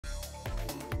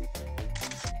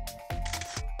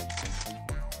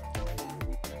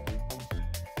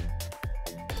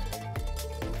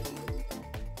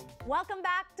Welcome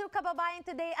back to Kababayan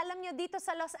Today. Alam nyo, dito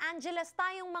sa Los Angeles,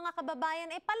 tayong mga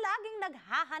kababayan ay palaging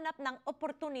naghahanap ng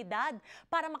oportunidad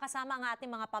para makasama ang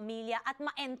ating mga pamilya at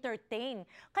ma-entertain.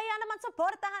 Kaya naman,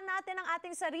 supportahan natin ang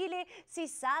ating sarili, si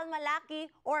Sal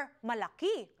Malaki or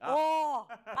Malaki.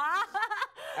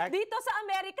 Dito sa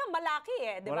Amerika,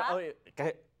 Malaki di ba?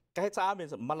 Kahit sa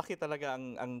amin, malaki talaga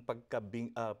ang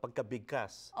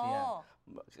pagkabigkas. Oh.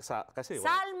 Kasi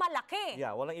Sal Malaki.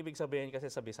 Yeah, walang ibig sabihin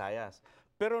kasi sa Visayas.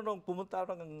 Pero nung pumunta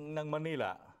ako ng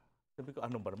Manila, sabi ko,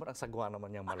 ano ba naman? Ang sagwa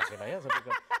naman yung malaki na yan. Sabi ko,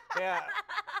 kaya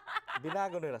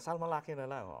binago nila, Sal Malaki na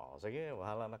lang. Oh, sige,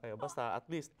 bahala na kayo. Basta at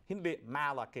least, hindi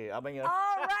malaki.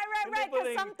 Right.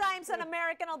 Because sometimes an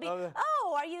American will be,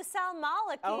 oh, are you Sal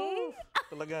Malaki? Oh,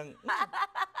 talagang...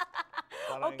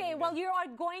 Okay, well, you are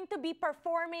going to be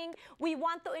performing. We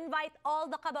want to invite all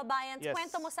the kababayans. Yes.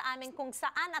 Kwento mo sa amin kung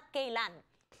saan at kailan.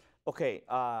 Okay,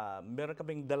 meron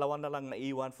kaming dalawa na lang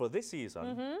naiwan for this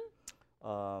season.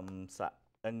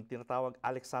 Ang tinatawag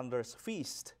Alexander's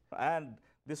Feast. And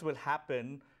this will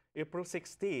happen April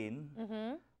 16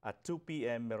 at 2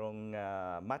 p.m. merong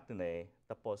matinee,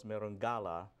 tapos merong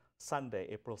gala Sunday,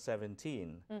 April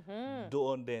 17.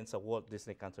 Doon din sa Walt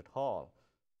Disney Concert Hall.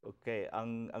 Okay,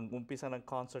 ang umpisa ng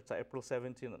concert sa April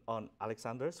 17 on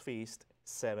Alexander's Feast,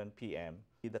 7 p.m.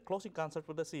 The closing concert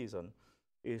for the season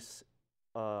is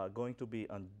going to be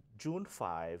on June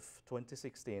 5,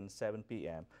 2016, 7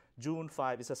 p.m. June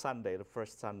 5 is a Sunday, the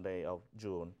first Sunday of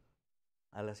June.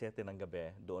 Alas 7 ng gabi,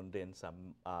 doon din sa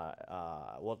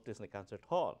Walt Disney Concert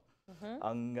Hall.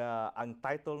 Ang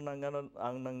title ng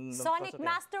Sonic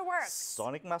Masterworks.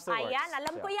 Sonic Masterworks. Ayan,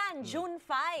 alam ko yan. June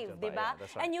 5, di ba? Yeah,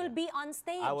 right, and you'll be on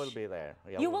stage. I will be there.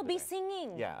 Yeah, you will be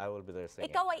singing. Yeah, I will be there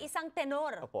singing. Ikaw ay isang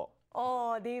tenor. Opo.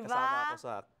 Oh, di ba? Kasama ako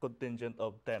sa contingent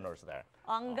of tenors there.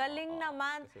 Ang galing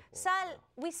naman. Sal,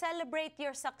 we celebrate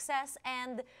your success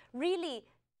and really,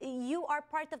 you are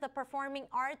part of the performing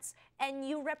arts and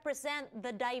you represent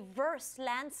the diverse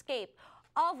landscape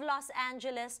of Los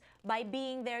Angeles. By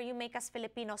being there, you make us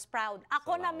Filipinos proud.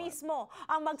 Ako na mismo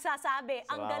ang magsasabi.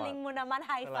 Ang galing mo naman.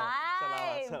 High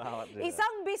five! Salamat.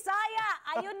 Isang Bisaya,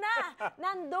 ayun na,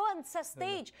 nandun sa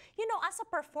stage. You know, as a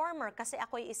performer, kasi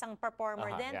ako ay isang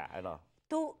performer din, yeah, I know.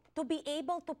 To be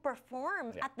able to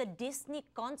perform at the Disney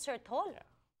Concert Hall. Yeah.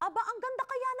 Aba, ang ganda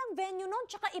kaya ng venue nun,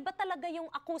 tsaka iba talaga yung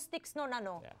acoustics nun,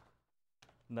 ano? Yeah.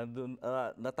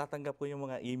 Natatanggap ko yung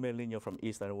mga email ninyo from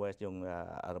East and West, yung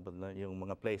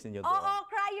mga place ninyo doon. Oo,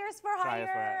 Criers for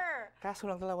Hire! Kaso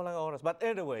lang talaga walang oras. But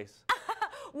anyways.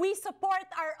 We support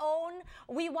our own.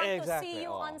 We want to see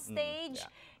you on stage.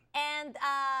 And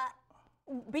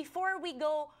before we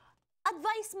go,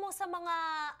 advice mo sa mga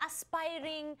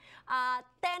aspiring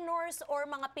tenors or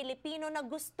mga Pilipino na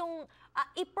gustong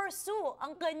i-pursue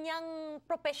ang kanyang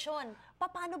profesyon.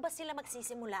 Paano ba sila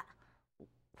magsisimula?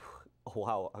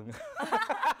 Wow.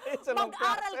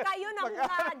 Mag-aral kayo ng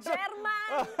German?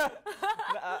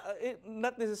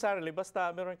 Not necessarily. Basta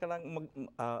meron ka lang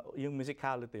yung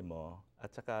musicality mo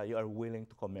at saka you are willing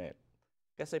to commit.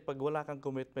 Kasi pag wala kang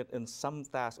commitment in some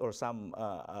task or some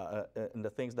in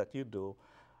the things that you do,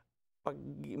 pag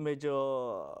medyo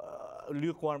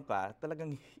lukewarm ka,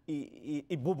 talagang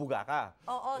ibubuga ka.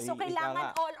 Oo, so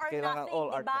kailangan all or nothing,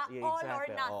 diba? All or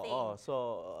nothing. So,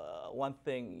 one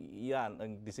thing, yan,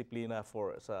 ang disiplina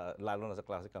lalo na sa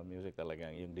classical music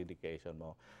talagang yung dedication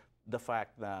mo. The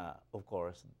fact na, of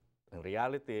course, in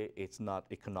reality, it's not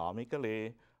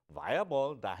economically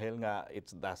viable dahil nga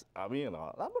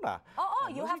alam mo na.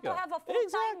 Oo, you have to have a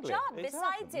full-time job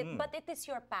besides it, but it is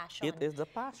your passion. It is the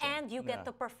passion. And you get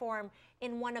to perform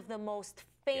in one of the most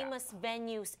famous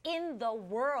venues in the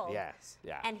world. Yes,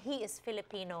 yeah. And he is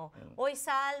Filipino. Oy,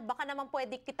 Sal, baka naman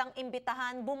pwede kitang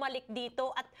imbitahan, bumalik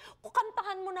dito at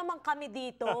kukantahan mo naman kami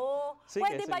dito.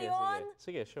 Pwede ba yun?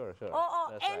 Sige, sure.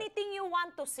 Oo, anything you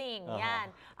want to sing. Yan.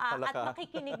 At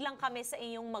makikinig lang kami sa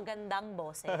iyong magandang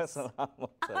boses.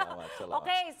 Salamat.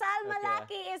 Okay, Sal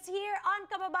Malaki is here on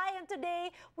Kababayan Today.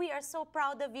 We are so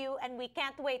proud of you and we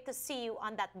can't wait to see you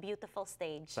on that beautiful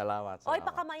stage. Salamat. Oy,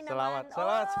 pakamay naman.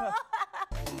 Salamat.